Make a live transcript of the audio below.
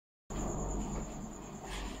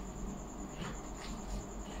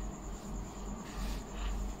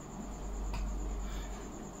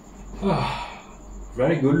Oh,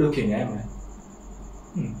 very good looking, eh, man?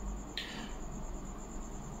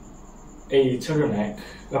 A turtleneck,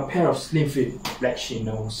 a pair of slim fit black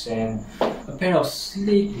chinos, and a pair of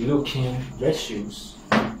sleek looking red shoes.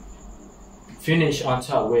 Finish on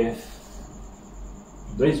top with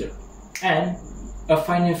blazer, and a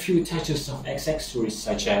final few touches of accessories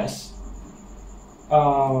such as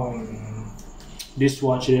this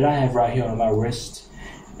watch that I have right here on my wrist,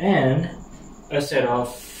 and a set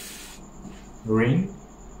of ring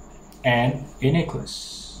and a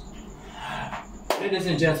necklace. Ladies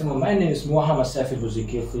and gentlemen, my name is Saiful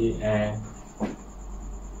Zulkifli, and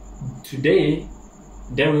today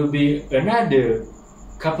there will be another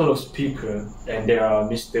couple of speakers, and there are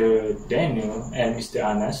Mr. Daniel and Mr.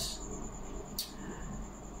 Anas,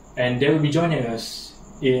 and they will be joining us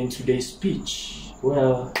in today's speech.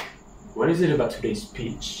 Well, what is it about today's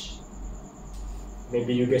speech?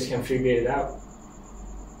 Maybe you guys can figure it out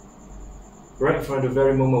right from the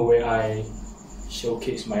very moment where I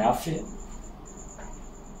showcase my outfit.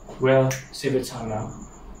 Well, save the time now.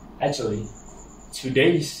 Actually,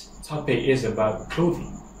 today's topic is about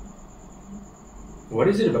clothing. What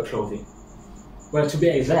is it about clothing? Well, to be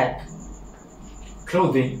exact,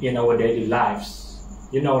 clothing in our daily lives.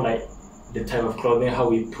 You know, like the type of clothing, how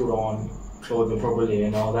we put on clothing properly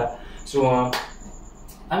and all that. So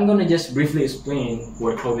I'm gonna just briefly explain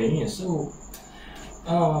what clothing is. So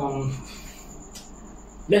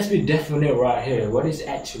let's be definite right here. What is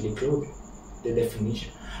actually clothing? The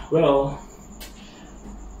definition. Well,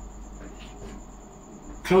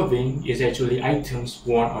 clothing is actually items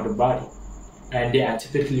worn on the body, and they are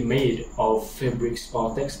typically made of fabrics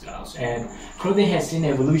or textiles. And clothing has seen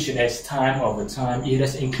evolution as time over time. It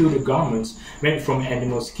has included garments made from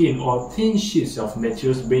animal skin or thin sheets of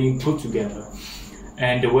materials being put together.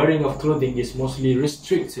 And the wearing of clothing is mostly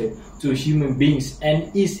restricted to human beings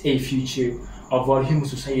and is a feature of all human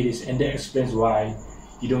societies, and that explains why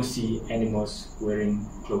you don't see animals wearing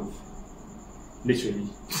clothes, literally.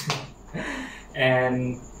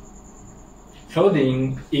 And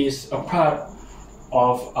clothing is a part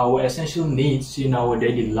of our essential needs in our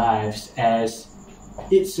daily lives, as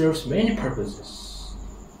it serves many purposes.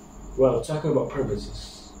 Well, talking about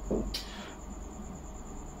purposes,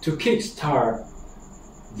 to kickstart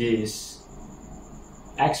this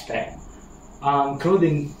aspect,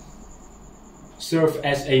 clothing serve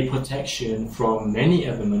as a protection from many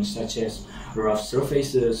elements such as rough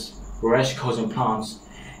surfaces, rash-causing plants,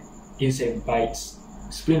 insect bites,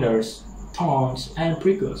 splinters, thorns, and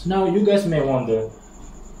prickles. Now you guys may wonder,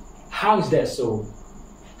 how is that so?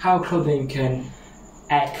 How clothing can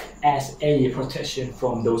act as a protection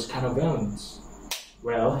from those kind of elements?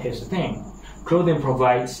 Well, here's the thing. Clothing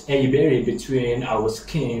provides a barrier between our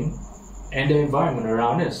skin and the environment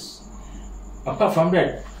around us. Apart from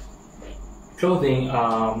that, clothing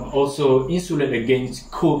also insulate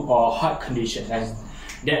against cold or hot conditions, and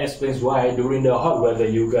that explains why during the hot weather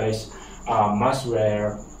you guys must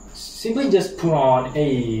wear, simply just put on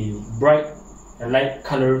a bright light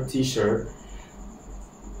colored t-shirt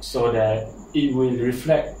so that it will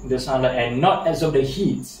reflect the sunlight and not absorb the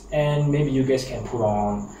heat. And maybe you guys can put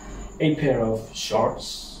on a pair of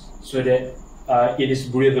shorts so that it is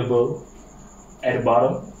breathable at the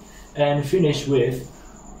bottom, and finish with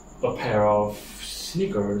a pair of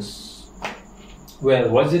sneakers. Well,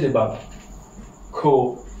 what's it about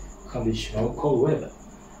cold condition or cold weather?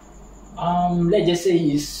 Let's just say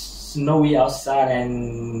it's snowy outside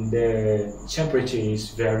and the temperature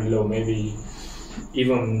is very low, maybe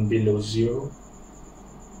even below zero.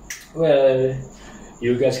 Well,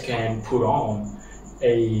 you guys can put on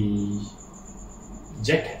a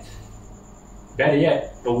jacket, better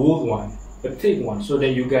yet, a wool one, a thick one, so that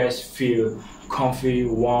you guys feel comfy,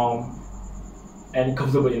 warm, and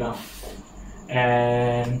comfortable enough.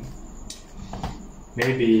 And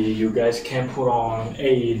maybe you guys can put on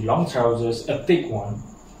a long trousers, a thick one,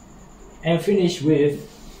 and finish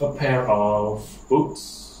with a pair of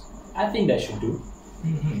boots. I think that should do.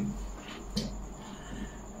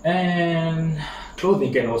 And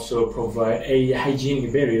clothing can also provide a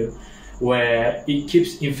hygienic barrier where it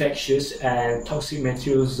keeps infectious and toxic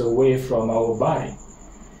materials away from our body.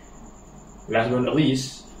 Last but not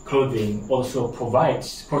least, clothing also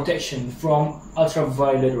provides protection from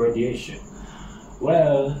ultraviolet radiation.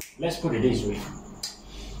 Well, let's put it this way.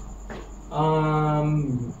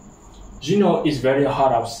 You know, it's very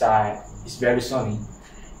hot outside, it's very sunny.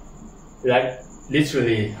 Like,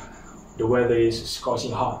 literally, the weather is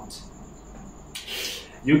scorching hot.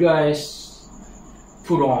 You guys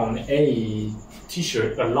put on a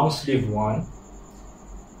t-shirt, a long sleeve one,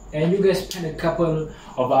 and you guys spend a couple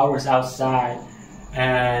of hours outside,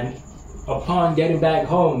 and upon getting back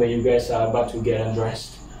home, when you guys are about to get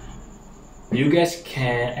undressed, you guys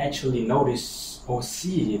can actually notice or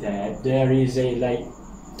see that there is a like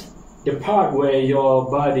the part where your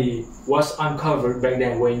body was uncovered back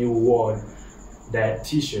then when you wore that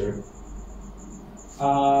t-shirt.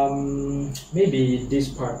 Maybe this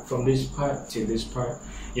part, from this part to this part,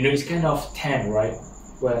 it's kind of tan, right?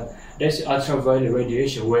 Well, there's ultraviolet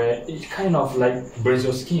radiation where it kind of like burns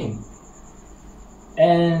your skin.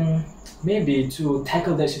 And maybe to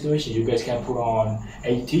tackle that situation, you guys can put on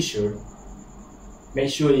a t-shirt. Make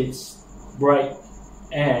sure it's bright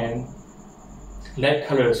and light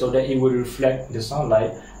color so that it will reflect the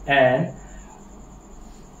sunlight, and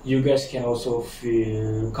you guys can also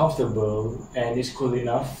feel comfortable and it's cool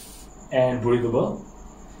enough and breathable,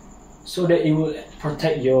 so that it will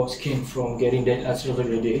protect your skin from getting that ultraviolet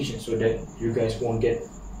radiation, so that you guys won't get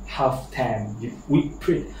half tan.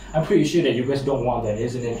 I'm pretty sure that you guys don't want that,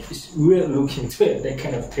 isn't it? It's weird looking to it, that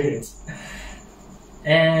kind of appearance.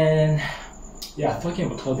 And yeah, talking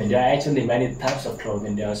about clothing, there are actually many types of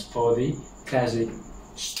clothing. There are sporty, classic,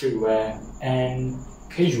 streetwear, and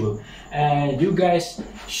casual. And you guys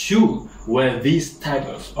should wear these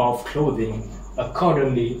types of clothing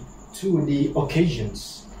accordingly to the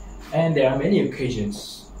occasions. And there are many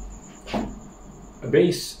occasions.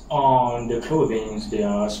 Based on the clothing, there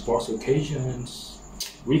are sports occasions,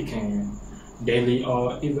 weekend, daily,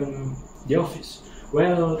 or even the office.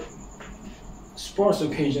 Well, sports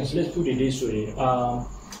occasions, let's put it this way.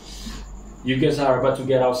 You guys are about to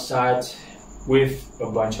get outside with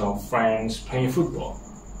a bunch of friends playing football.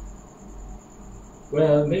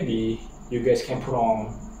 Well, maybe you guys can put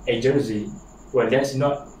on a jersey. Well, that's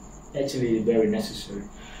not actually very necessary.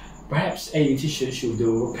 Perhaps a t-shirt should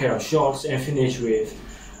do, a pair of shorts, and finish with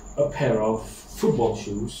a pair of football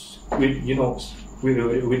shoes with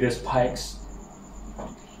with the spikes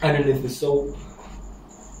underneath the sole.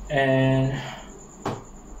 And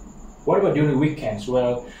what about during the weekends?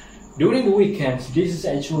 Well, during the weekends, this is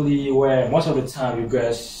actually where most of the time you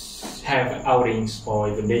guys have outings or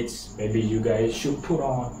even dates. Maybe you guys should put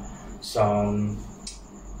on some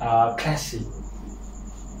classic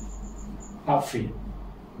outfit.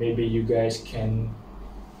 Maybe you guys can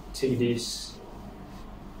take this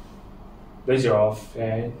blazer off,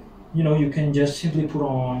 and you can just simply put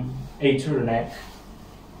on a turtleneck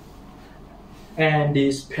and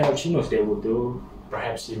these pair of chinos. They will do.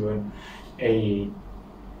 Perhaps even a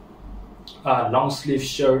long sleeve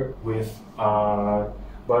shirt with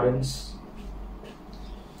buttons.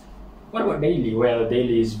 What about daily? Well,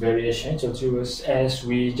 daily is very essential to us, as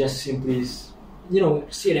we just simply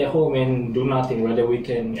sit at home and do nothing, whether we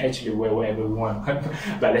can actually wear whatever we want.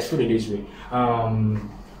 But let's put it this way. I'm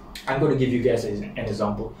going to give you guys an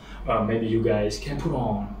example. Maybe you guys can put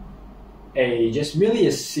on just merely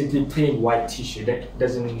a simply plain white t-shirt. That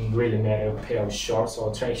doesn't really matter. A pair of shorts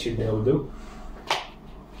or tracksuit, that will do.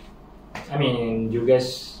 I mean, you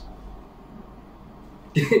guys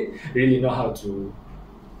really know how to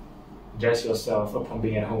dress yourself upon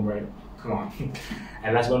being at home, right? Come on.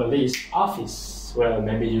 And last but not least, office. Well,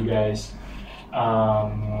 maybe you guys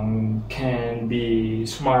can be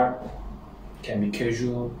smart, can be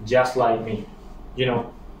casual, just like me.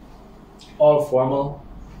 All formal,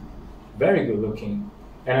 very good looking,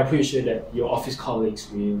 and I'm pretty sure that your office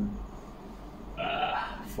colleagues will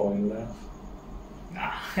fall in love.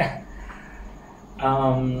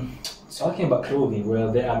 Talking about clothing,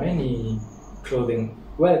 well, there are many clothing.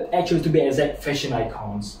 Well, actually, to be exact, fashion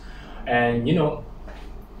icons. And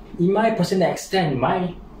in my personal extent,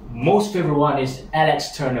 my most favorite one is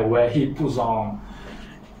Alex Turner, where he puts on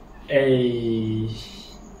a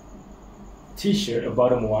t-shirt, a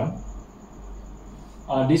bottom one.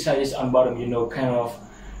 On this side is unbottomed, kind of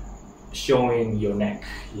showing your neck.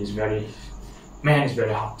 It's very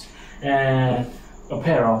hot. And a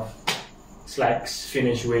pair of slacks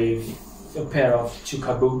finished with a pair of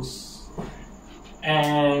Chuka boots,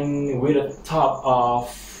 and with a top of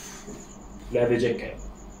leather jacket.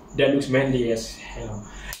 That looks manly as hell.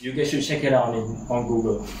 You guys should check it out on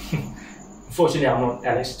Google. Unfortunately, I'm not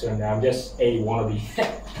Alex Turner, I'm just a wannabe.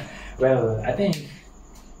 Well, I think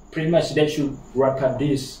pretty much that should wrap up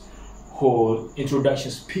this whole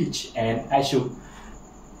introduction speech, and I should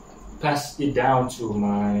pass it down to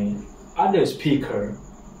my other speaker,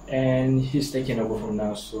 and he's taking over from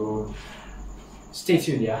now, so stay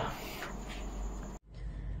tuned, yeah.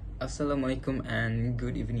 Assalamualaikum and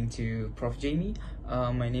good evening to Prof. Jamie.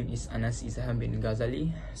 My name is Anas Izham bin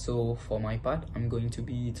Ghazali. So for my part, I'm going to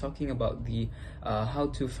be talking about the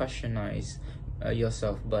how to fashionize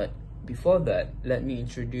yourself. But before that, let me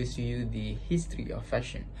introduce to you the history of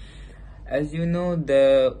fashion. As you know,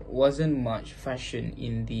 there wasn't much fashion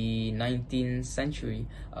in the 19th century.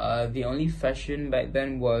 The only fashion back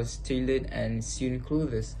then was tailored and sewn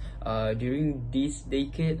clothes. During this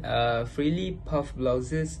decade, frilly puff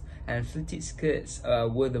blouses and fitted skirts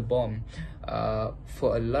were the bomb.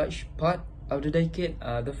 For a large part of the decade,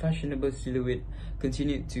 the fashionable silhouette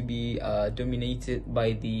continued to be dominated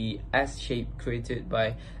by the S shape created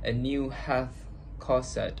by a new half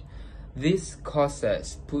corset. These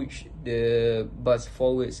corsets push the bust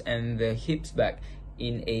forwards and the hips back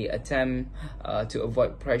in a attempt to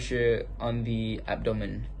avoid pressure on the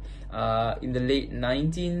abdomen. In the late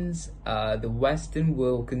 19th, the Western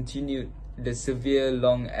world continued the severe,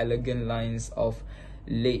 long, elegant lines of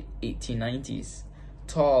late 1890s.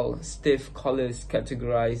 Tall, stiff collars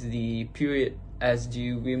categorized the period, as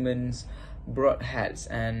do women's broad hats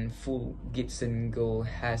and full Gibson gold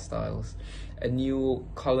hairstyles. A new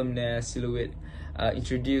columnar silhouette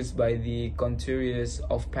introduced by the couturiers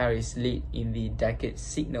of Paris late in the decade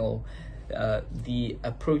signaled the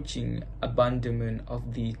approaching abandonment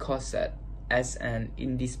of the corset as an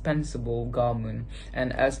indispensable garment.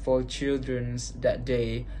 And as for children's that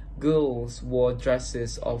day, girls wore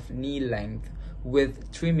dresses of knee length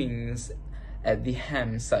with trimmings at the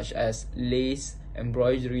hem, such as lace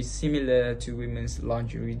embroidery similar to women's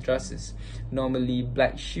lingerie dresses, normally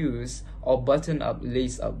black shoes or button-up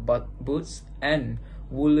lace-up boots, and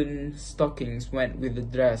woolen stockings went with the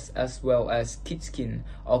dress, as well as kitskin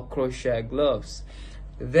or crochet gloves.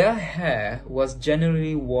 Their hair was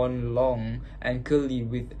generally worn long and curly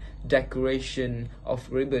with decoration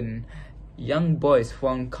of ribbon. Young boys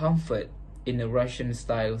found comfort in a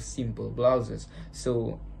Russian-style simple blouses.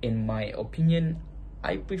 So, in my opinion,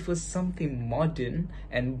 I prefer something modern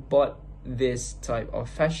and bought this type of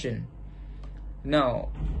fashion. Now,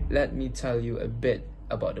 let me tell you a bit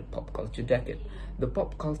about the pop culture decade. The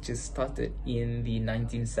pop culture started in the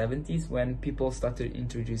 1970s when people started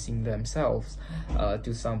introducing themselves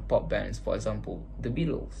to some pop bands, for example, the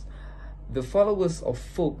Beatles. The followers of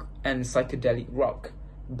folk and psychedelic rock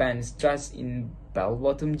bands dressed in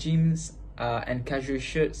bell-bottom jeans and casual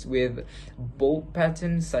shirts with bold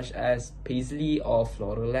patterns such as paisley or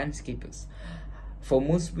floral landscapes. For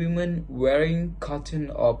most women, wearing cotton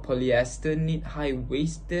or polyester knit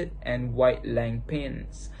high-waisted and wide-leg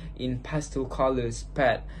pants in pastel colors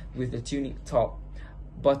paired with a tunic top,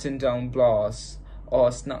 button-down blouse,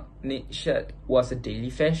 or snug knit shirt was a daily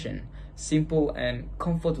fashion. Simple and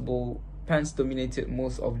comfortable pants dominated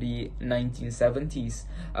most of the 1970s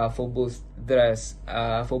for both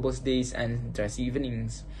days and dress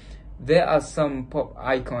evenings. There are some pop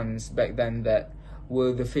icons back then that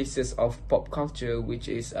were the faces of pop culture, which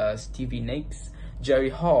is Stevie Nicks, Jerry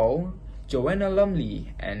Hall, Joanna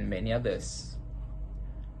Lumley, and many others.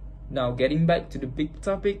 Now, getting back to the big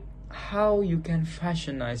topic, how you can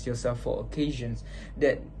fashionize yourself for occasions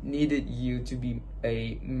that needed you to be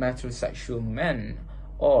a metrosexual man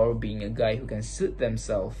or being a guy who can suit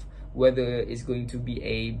themselves, whether it's going to be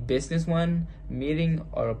a business one, meeting,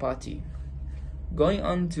 or a party. Going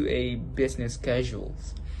on to a business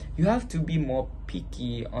casuals. You have to be more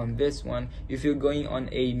picky on this one. If you're going on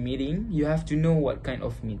a meeting, you have to know what kind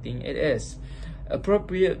of meeting it is.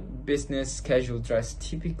 Appropriate business casual dress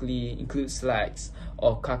typically includes slacks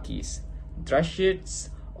or khakis, dress shirts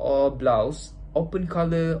or blouse, open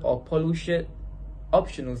collar or polo shirt,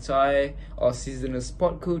 optional tie or seasonal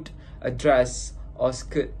sport coat, a dress or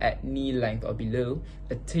skirt at knee length or below,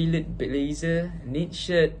 a tailored blazer, knit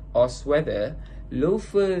shirt or sweater,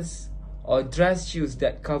 loafers, or dress shoes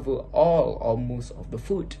that cover all or most of the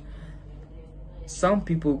foot. Some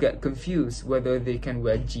people get confused whether they can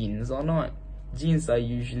wear jeans or not. Jeans are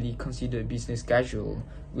usually considered business casual,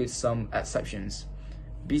 with some exceptions.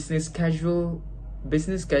 Business casual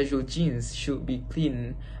jeans should be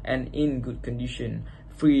clean and in good condition,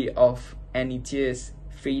 free of any tears,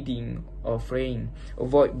 fading, or fraying.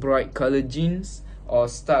 Avoid bright colored jeans or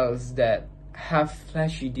styles that have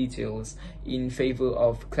flashy details in favor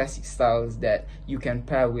of classic styles that you can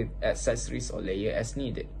pair with accessories or layer as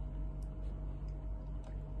needed.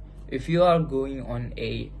 If you are going on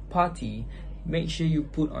a party, make sure you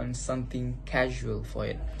put on something casual for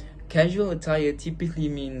it. Casual attire typically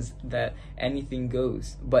means that anything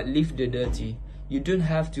goes, but leave the dirty. You don't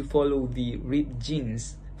have to follow the ripped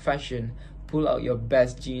jeans fashion. Pull out your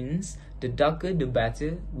best jeans, the darker the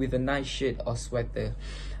better, with a nice shirt or sweater.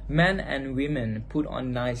 Men and women, put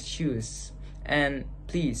on nice shoes. And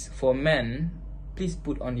please, for men, please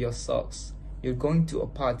put on your socks. You're going to a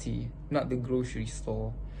party, not the grocery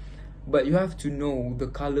store. But you have to know the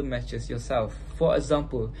color matches yourself. For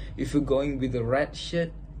example, if you're going with a red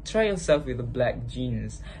shirt, try yourself with the black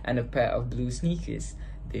jeans and a pair of blue sneakers.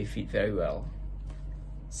 They fit very well.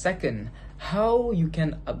 Second, how you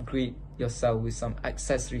can upgrade yourself with some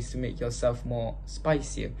accessories to make yourself more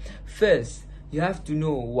spicier. First, you have to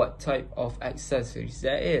know what type of accessories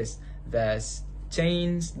there is. There's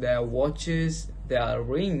chains, there are watches, there are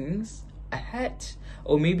rings, a hat,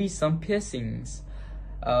 or maybe some piercings.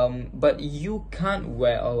 But you can't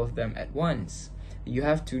wear all of them at once. You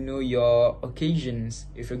have to know your occasions.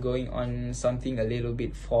 If you're going on something a little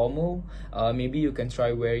bit formal, maybe you can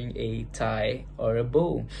try wearing a tie or a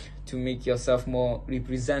bow to make yourself more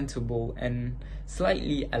representable and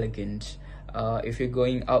slightly elegant. If you're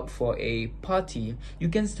going out for a party, you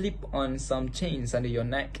can slip on some chains under your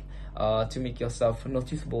neck to make yourself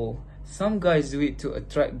noticeable. Some guys do it to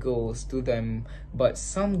attract girls to them, but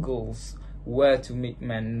some girls wear to make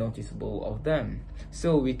men noticeable of them.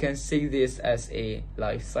 So we can say this as a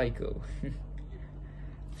life cycle.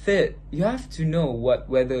 Third, you have to know what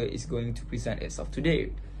weather is going to present itself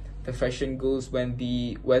today. The fashion goes when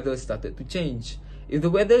the weather started to change. If the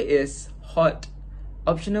weather is hot,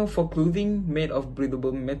 optional for clothing made of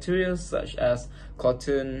breathable materials such as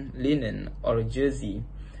cotton, linen, or a jersey.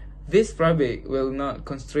 This fabric will not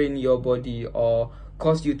constrain your body or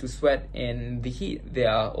cause you to sweat in the heat. They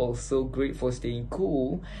are also great for staying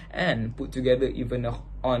cool and put together even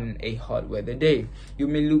on a hot weather day. You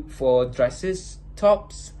may look for dresses,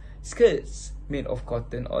 tops, skirts made of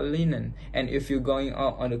cotton or linen. And if you're going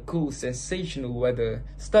out on a cool, sensational weather,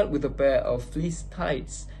 start with a pair of fleece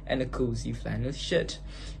tights and a cozy flannel shirt.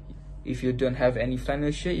 If you don't have any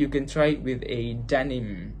flannel shirt, you can try it with a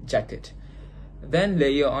denim jacket. Then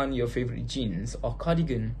layer on your favorite jeans or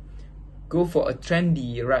cardigan. Go for a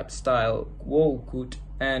trendy wrap style wool coat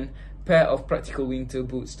and pair of practical winter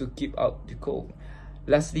boots to keep out the cold.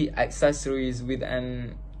 Lastly, accessories with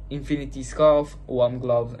an infinity scarf, warm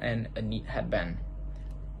gloves, and a neat headband.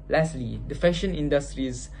 Lastly, the fashion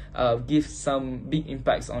industries give some big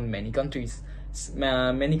impacts on many countries.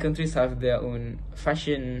 Many countries have their own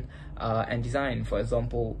fashion and design. For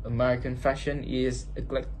example, American fashion is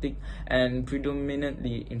eclectic and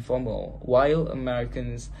predominantly informal, while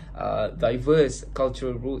Americans' diverse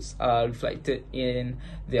cultural roots are reflected in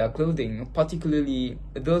their clothing, particularly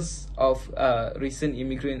those of recent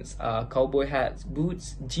immigrants. Cowboy hats,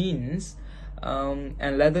 boots, jeans,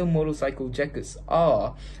 and leather motorcycle jackets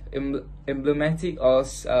are emblematic of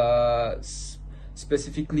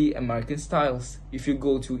specifically American styles. If you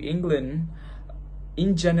go to England,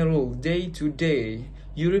 in general, day to day,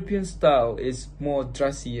 European style is more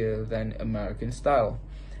dressier than American style.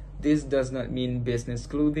 This does not mean business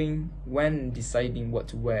clothing. When deciding what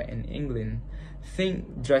to wear in England,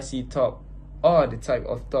 think dressy top or the type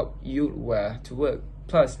of top you'd wear to work,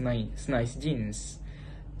 plus nice jeans.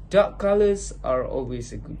 Dark colors are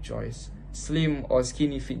always a good choice. Slim or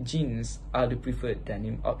skinny fit jeans are the preferred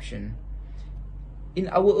denim option. In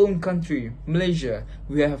our own country, Malaysia,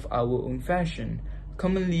 we have our own fashion.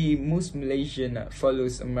 Commonly, most Malaysian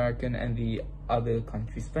follows American and the other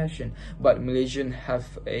countries' fashion, but Malaysians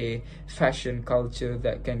have a fashion culture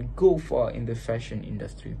that can go far in the fashion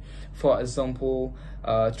industry. For example,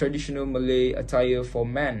 traditional Malay attire for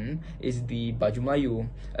men is the baju Melayu,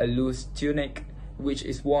 a loose tunic which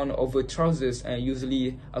is worn over trousers and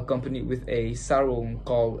usually accompanied with a sarung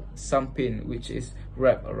called sampin, which is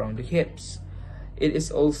wrapped around the hips. It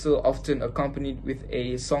is also often accompanied with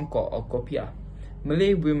a songkok or kopiah.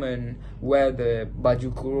 Malay women wear the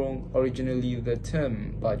baju kurung. Originally, the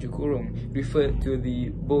term baju kurung referred to the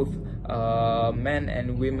both men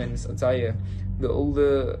and women's attire. The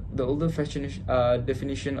older fashion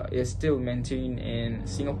definition is still maintained in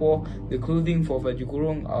Singapore. The clothing for baju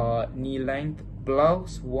kurung are knee-length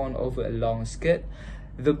blouse worn over a long skirt.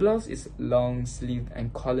 The blouse is long-sleeved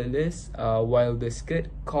and collarless, while the skirt,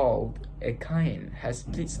 called a kain, has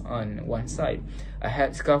pleats on one side. A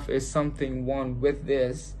headscarf is something worn with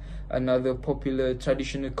this. Another popular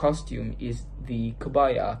traditional costume is the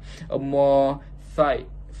kebaya, a more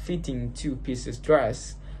tight-fitting two-pieces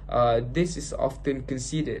dress. This is often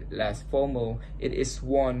considered less formal. It is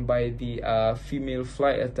worn by the female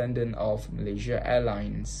flight attendant of Malaysia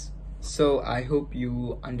Airlines. So I hope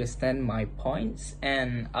you understand my points,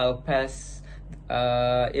 and I'll pass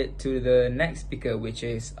it to the next speaker, which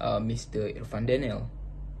is Mr. Irfan Daniel.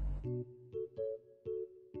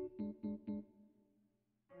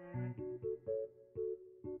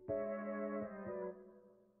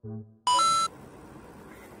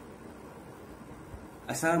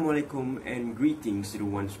 Assalamualaikum and greetings to the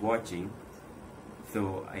ones watching,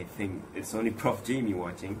 though I think it's only Prof. Jamie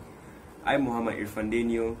watching. I'm Muhammad Irfan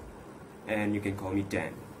Daniel, and you can call me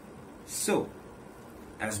Dan. So,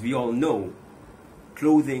 as we all know,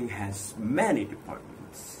 clothing has many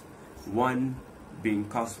departments, one being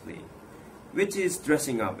cosplay, which is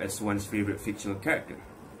dressing up as one's favorite fictional character.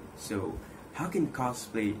 So, how can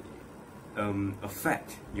cosplay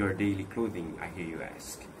affect your daily clothing, I hear you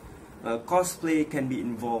ask? Cosplay can be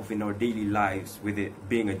involved in our daily lives, with it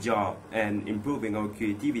being a job and improving our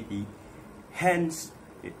creativity, hence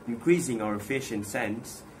increasing our fashion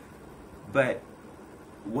sense. But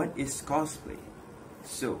what is cosplay?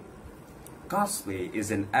 So, cosplay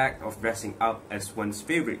is an act of dressing up as one's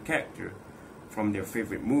favorite character from their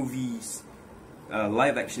favorite movies,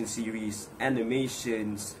 live action series,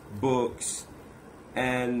 animations, books,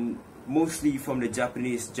 and mostly from the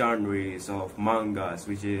Japanese genres of mangas,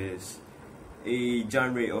 which is a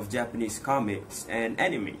genre of Japanese comics, and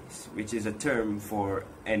animes, which is a term for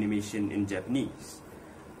animation in Japanese.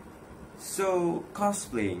 So,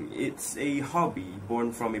 cosplaying, it's a hobby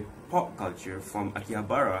born from a pop culture from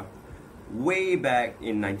Akihabara way back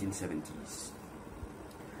in 1970s.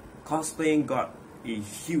 Cosplaying got a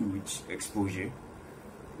huge exposure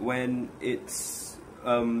when it's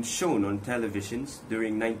shown on televisions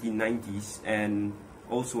during 1990s, and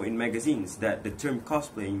also in magazines, that the term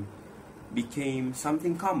cosplaying became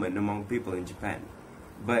something common among people in Japan.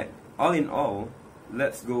 But all in all,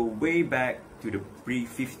 let's go way back to the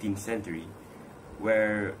pre-15th century,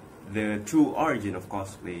 where the true origin of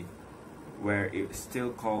cosplay, where it's still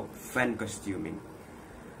called fan costuming.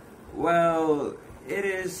 Well, it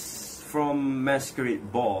is from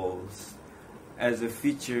masquerade balls as a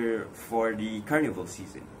feature for the carnival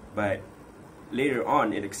season, but later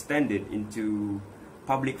on it extended into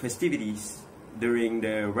public festivities during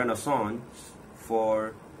the Renaissance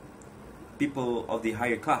for people of the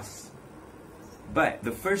higher class. But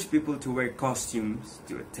the first people to wear costumes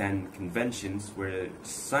to attend conventions were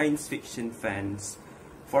science fiction fans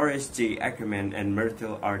Forrest J. Ackerman and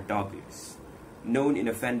Myrtle R. Douglas, known in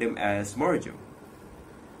the fandom as Morjo.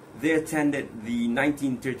 They attended the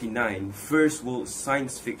 1939 First World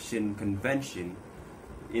Science Fiction Convention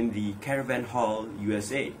in the Caravan Hall,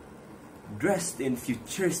 USA, dressed in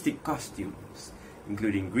futuristic costumes,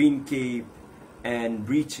 including green cape and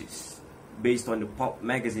breeches, based on the pulp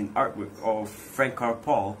magazine artwork of Frank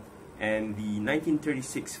Paul and the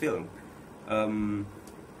 1936 film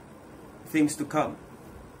Things to Come,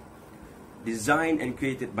 designed and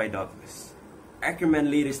created by Douglas. Ackerman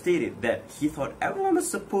later stated that he thought everyone was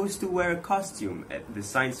supposed to wear a costume at the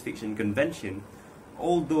science fiction convention,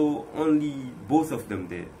 although only both of them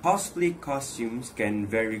did. Cosplay costumes can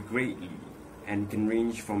vary greatly and can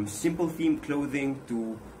range from simple themed clothing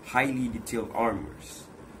to highly detailed armors.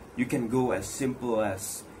 You can go as simple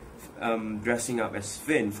as dressing up as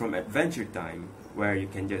Finn from Adventure Time, where you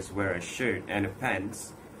can just wear a shirt and a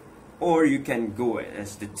pants, or you can go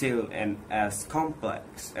as detailed and as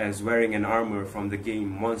complex as wearing an armor from the game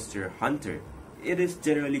Monster Hunter. It is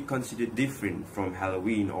generally considered different from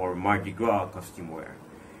Halloween or Mardi Gras costume wear,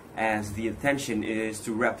 as the intention is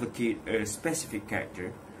to replicate a specific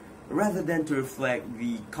character rather than to reflect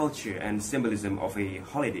the culture and symbolism of a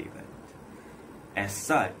holiday event. As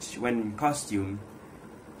such, when in costume,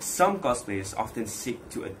 some cosplayers often seek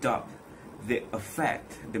to adopt the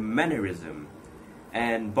effect, the mannerism,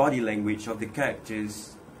 and body language of the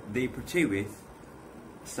characters they portray, with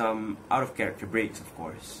some out-of-character breaks, of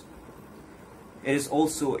course. It is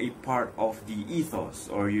also a part of the ethos,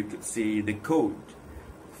 or you could say the code,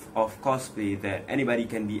 of cosplay that anybody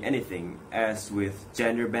can be anything, as with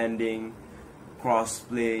gender bending,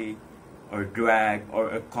 crossplay, or drag, or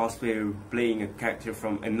a cosplayer playing a character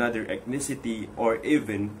from another ethnicity, or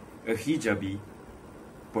even a hijabi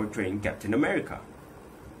portraying Captain America.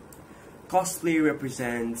 Cosplay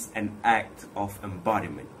represents an act of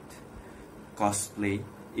embodiment. Cosplay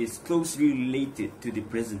is closely related to the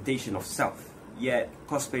presentation of self, yet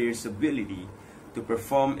cosplayers' ability to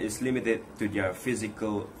perform is limited to their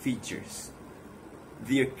physical features.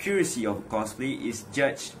 The accuracy of cosplay is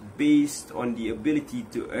judged based on the ability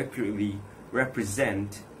to accurately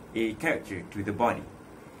represent a character to the body,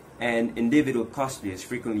 and individual cosplayers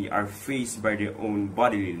frequently are faced by their own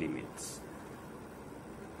bodily limits,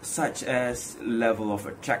 such as level of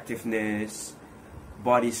attractiveness,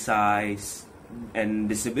 body size, and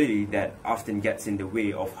disability that often gets in the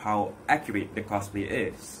way of how accurate the cosplay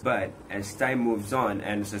is. But as time moves on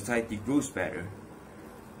and society grows better,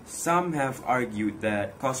 some have argued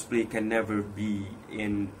that cosplay can never be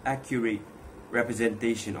an accurate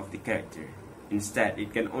representation of the character. Instead,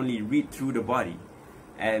 it can only read through the body,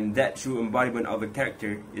 and that true embodiment of a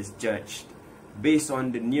character is judged based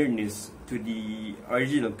on the nearness to the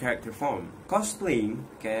original character form. Cosplaying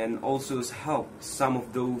can also help some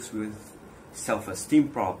of those with self-esteem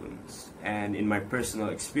problems, and in my personal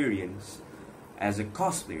experience as a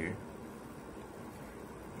cosplayer,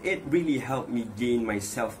 it really helped me gain my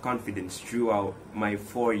self-confidence throughout my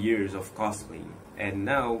 4 years of cosplaying. And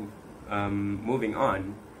now, moving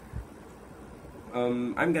on,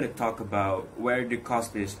 I'm gonna talk about where do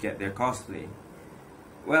cosplayers get their cosplay.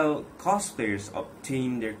 Well, cosplayers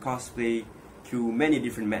obtain their cosplay through many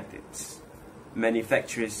different methods.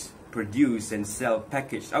 Manufacturers produce and sell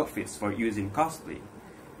packaged outfits for use in cosplay,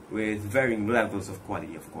 with varying levels of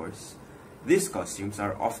quality, of course. These costumes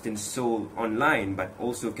are often sold online, but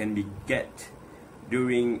also can be get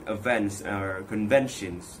during events or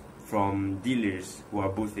conventions from dealers who are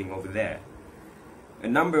boothing over there. A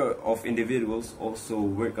number of individuals also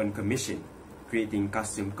work on commission, creating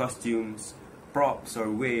custom costumes, props or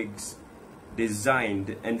wigs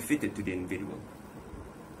designed and fitted to the individual.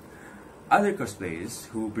 Other cosplayers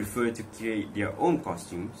who prefer to create their own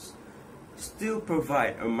costumes still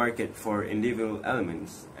provide a market for individual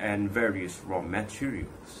elements and various raw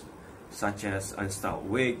materials, such as unstyled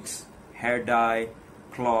wigs, hair dye,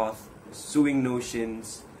 cloth, sewing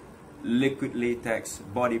notions, liquid latex,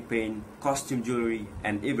 body paint, costume jewelry,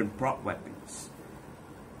 and even prop weapons.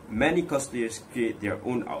 Many cosplayers create their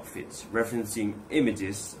own outfits, referencing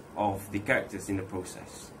images of the characters in the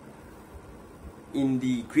process. In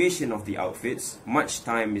the creation of the outfits, much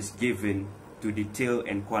time is given to detail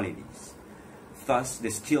and qualities. Thus, the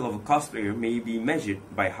skill of a cosplayer may be measured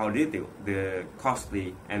by how detailed the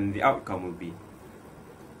cosplay and the outcome will be.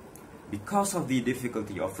 Because of the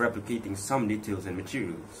difficulty of replicating some details and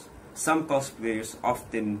materials, some cosplayers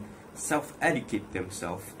often self-educate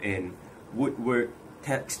themselves in woodwork,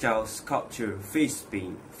 textile, sculpture, face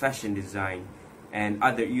paint, fashion design, and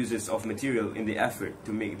other uses of material in the effort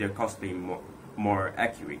to make their cosplay more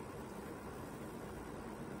accurate.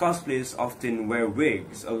 Cosplayers often wear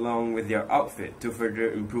wigs along with their outfit to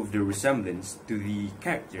further improve their resemblance to the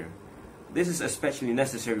character. This is especially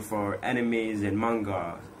necessary for animes and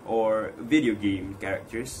manga or video game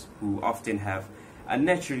characters who often have a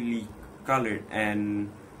naturally colored and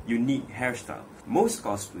unique hairstyle. Most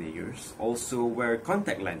cosplayers also wear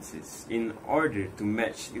contact lenses in order to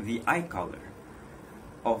match the eye color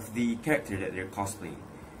of the character that they're cosplaying,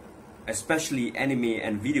 especially anime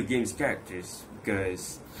and video games characters,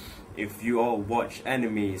 because if you all watch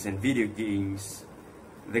animes and video games,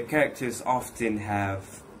 the characters often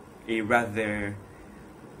have a rather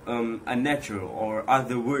unnatural or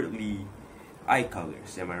otherworldly eye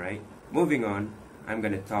colors, am I right? Moving on, I'm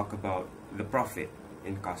gonna talk about the profit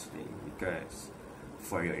in cosplaying, because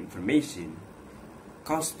for your information,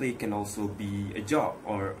 cosplay can also be a job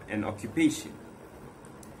or an occupation.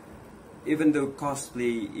 Even though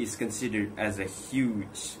cosplay is considered as a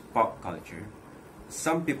huge pop culture,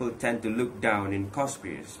 some people tend to look down in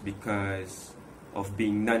cosplayers because of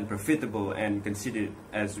being non-profitable and considered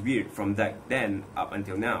as weird from back then up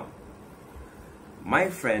until now. My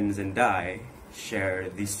friends and I share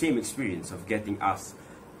the same experience of getting asked,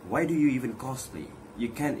 why do you even cosplay? You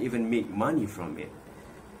can't even make money from it.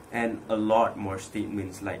 And a lot more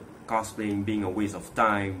statements like cosplaying being a waste of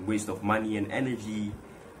time, waste of money and energy.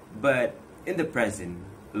 But in the present,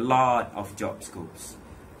 a lot of job scopes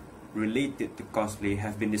related to cosplay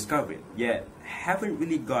have been discovered, yet haven't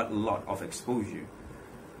really got a lot of exposure.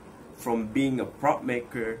 From being a prop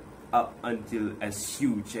maker up until as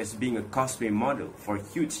huge as being a cosplay model for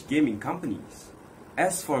huge gaming companies.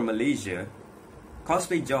 As for Malaysia,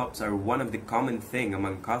 cosplay jobs are one of the common thing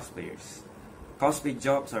among cosplayers. Cosplay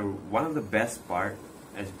jobs are one of the best part.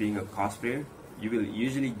 As being a cosplayer, you will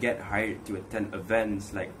usually get hired to attend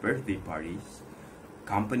events like birthday parties,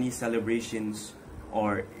 company celebrations,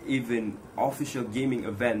 or even official gaming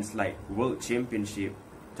events like World Championship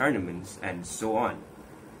tournaments and so on.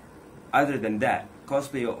 Other than that,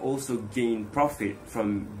 cosplayers also gain profit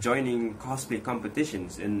from joining cosplay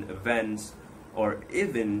competitions in events or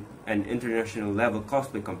even an international level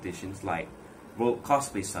cosplay competitions like World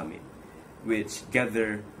Cosplay Summit, which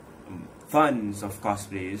gather tons of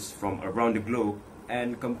cosplayers from around the globe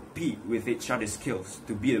and compete with each other's skills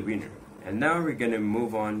to be the winner. And now we're gonna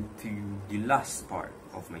move on to the last part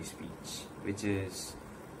of my speech, which is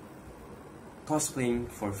cosplaying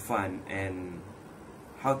for fun and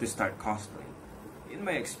how to start cosplaying. In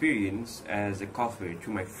my experience as a cosplayer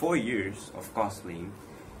through my 4 years of cosplaying,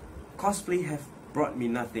 cosplay have brought me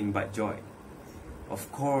nothing but joy.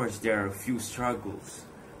 Of course, there are a few struggles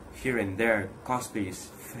here and there cosplayers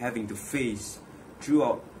having to face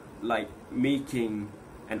throughout, like making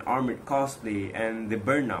an armored cosplay and the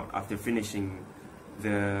burnout after finishing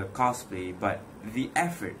the cosplay, but the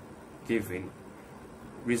effort given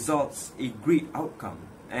results a great outcome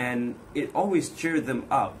and it always cheered them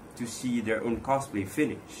up to see their own cosplay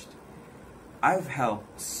finished. I've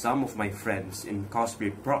helped some of my friends in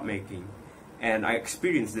cosplay prop making, and I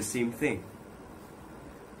experienced the same thing.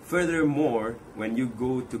 Furthermore, when you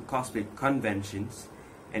go to cosplay conventions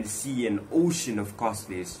and see an ocean of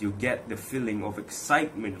cosplays, you get the feeling of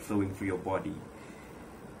excitement flowing through your body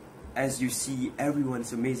as you see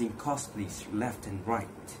everyone's amazing cosplays left and right.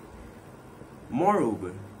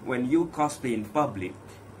 Moreover, when you cosplay in public,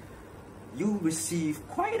 you receive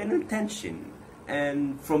quite an attention,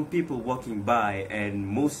 and from people walking by, and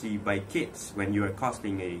mostly by kids when you are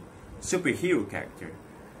cosplaying a superhero character.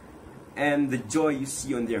 And the joy you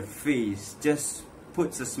see on their face just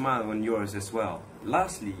puts a smile on yours as well.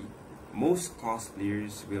 Lastly, most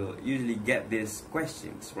cosplayers will usually get these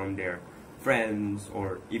questions from their friends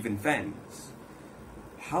or even fans.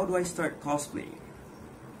 How do I start cosplaying?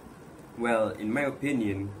 Well, in my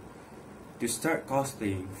opinion, to start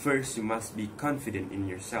cosplaying, first you must be confident in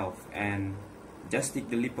yourself and just take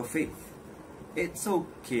the leap of faith. It's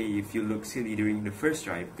okay if you look silly during the first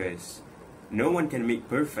try, because no one can make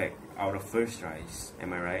perfect out of first tries,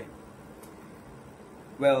 am I right?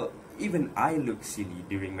 Well, even I looked silly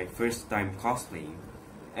during my first time cosplaying,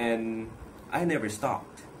 and I never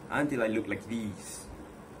stopped until I looked like these.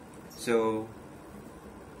 So,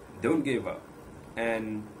 don't give up,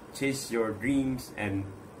 and chase your dreams and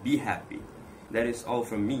be happy. That is all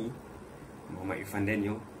from me, Muhammad Irfan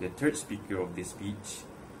Daniel, the third speaker of this speech.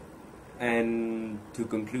 And to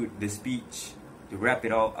conclude the speech, to wrap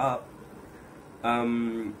it all up,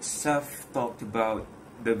 Saf talked about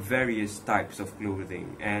the various types of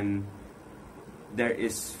clothing, and there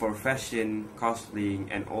is for fashion, cosplaying,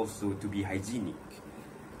 and also to be hygienic.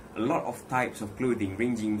 A lot of types of clothing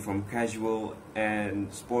ranging from casual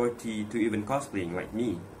and sporty to even cosplaying like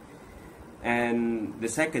me. And the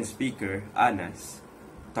second speaker, Anas,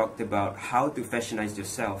 talked about how to fashionize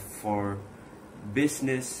yourself for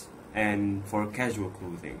business and for casual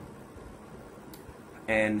clothing,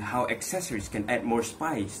 and how accessories can add more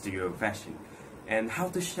spice to your fashion, and how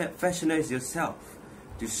to fashionize yourself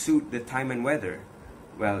to suit the time and weather.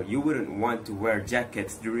 Well, you wouldn't want to wear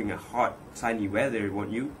jackets during a hot, sunny weather,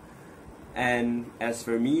 won't you? And as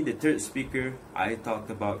for me, the third speaker, I talked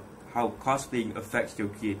about how cosplaying affects your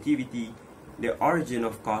creativity, the origin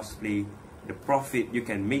of cosplay, the profit you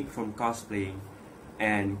can make from cosplaying,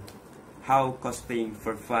 and how cosplaying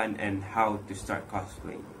for fun and how to start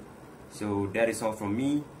cosplaying. So that is all from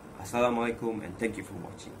me. Assalamualaikum, and thank you for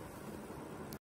watching.